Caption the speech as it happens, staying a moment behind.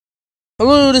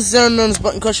Hello, this is Aaron known as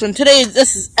Button Crusher, and today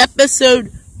this is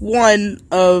episode 1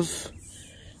 of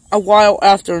A While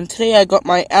After, and today I got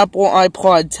my Apple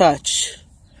iPod Touch.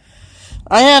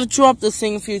 I have dropped this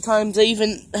thing a few times. I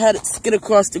even had it skid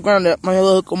across the ground at my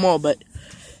local mall, but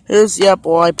here's the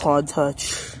Apple iPod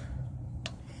Touch.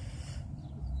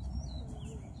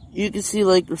 You can see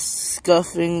like the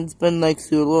scuffing. It's been like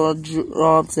through a lot of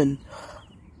drops, and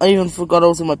I even forgot I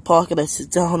was in my pocket. I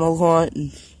sit down a lot,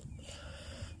 and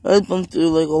I've been through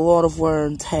like a lot of wear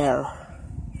and tear.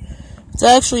 It's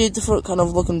actually a different kind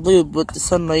of looking blue, but the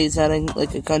sunlight is adding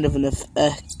like a kind of an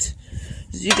effect.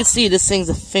 As you can see, this thing's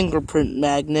a fingerprint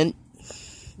magnet.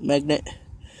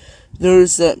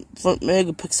 There's that front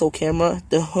megapixel camera,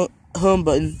 the home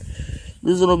button.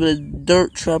 There's a little bit of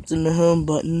dirt trapped in the home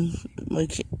button.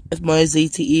 If my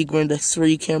ZTE Grand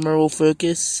X3 camera will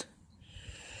focus.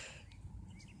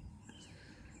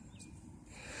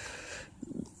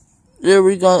 There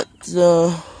we got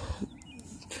the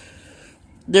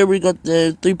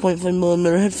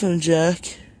 3.5mm headphone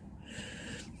jack,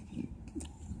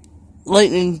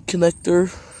 lightning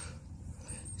connector,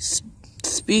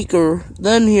 speaker.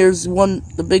 Then here's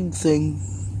the big thing.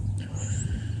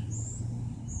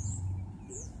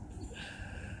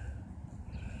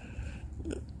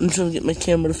 I'm trying to get my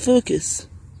camera to focus.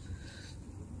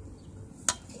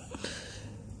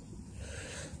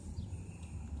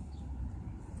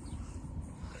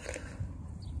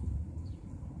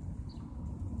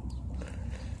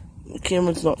 The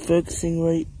camera's not focusing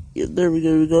right. Yeah, there we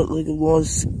go. We got like a lot of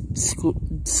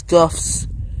scuffs.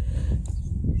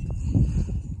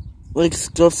 Like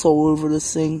scuffs all over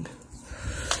this thing.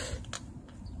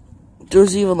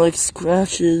 There's even like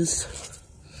scratches.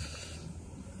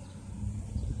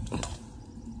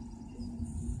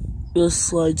 This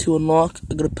slide to unlock.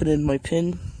 I gotta put in my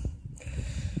pin.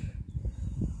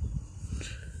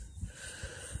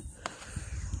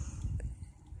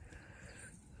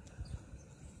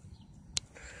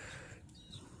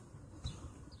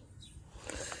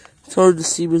 It's hard to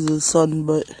see because of the sun,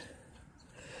 but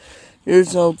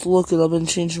here's how it's looking. I've been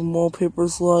changing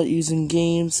wallpapers a lot, using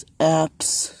games,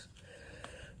 apps.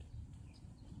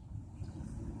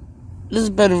 This has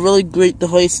been a really great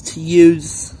device to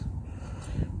use.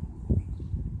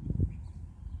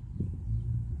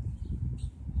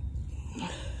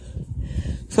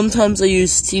 Sometimes I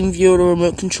use TeamViewer to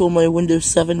remote control my Windows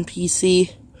 7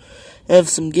 PC. I have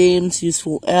some games,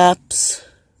 useful apps.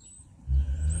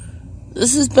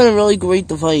 This has been a really great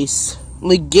device.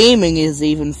 Like, gaming is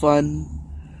even fun.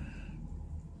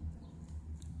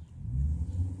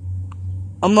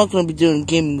 I'm not going to be doing a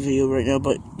gaming video right now,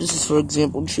 but this is for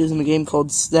example, I'm choosing a game called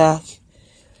Stack.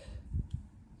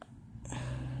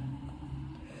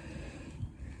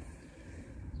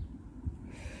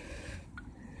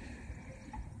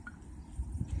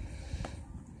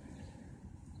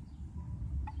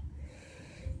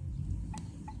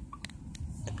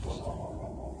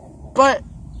 But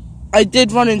I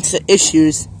did run into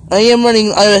issues. I am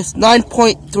running iOS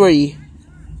 9.3.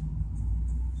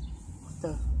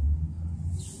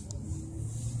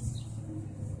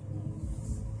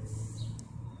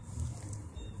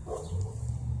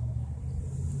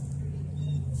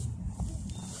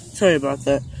 Sorry about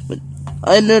that. But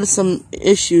I noticed some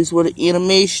issues where the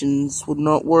animations would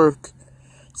not work.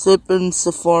 So in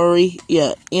Safari,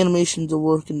 yeah, animations are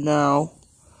working now.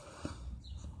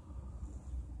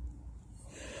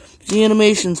 The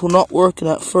animations were not working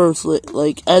at first,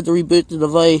 like, I had to reboot the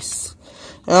device.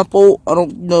 Apple, I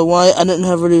don't know why, I didn't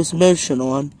have reduced motion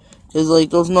on. Because, like,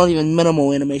 there was not even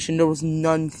minimal animation, there was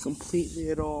none completely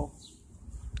at all.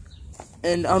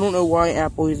 And I don't know why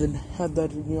Apple even had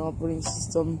that in the operating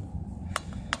system.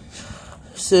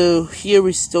 So, here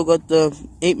we still got the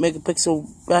 8 megapixel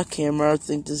back camera. I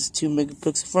think this is 2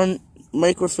 megapixel front.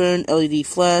 Microphone, LED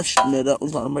flash. No, that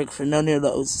was not a microphone down here,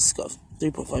 that was a scuff.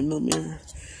 3.5mm.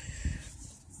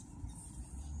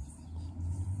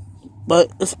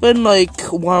 But it's been like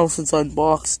a while since I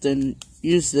unboxed and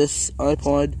used this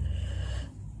iPod.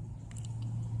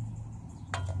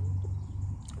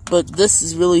 But this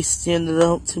is really standing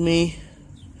out to me.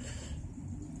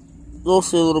 There's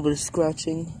also a little bit of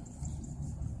scratching.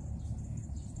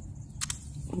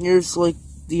 Here's like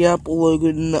the Apple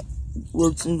logo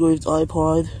where it's engraved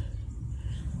iPod.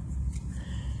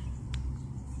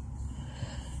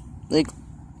 Like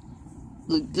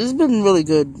this has been really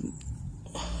good.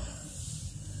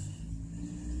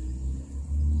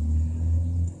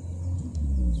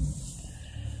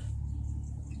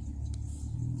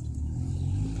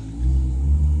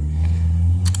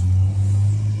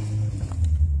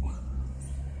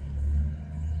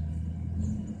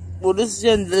 Well, this is the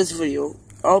end of this video.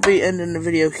 I'll be ending the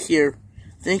video here.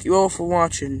 Thank you all for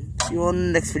watching. See you on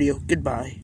the next video. Goodbye.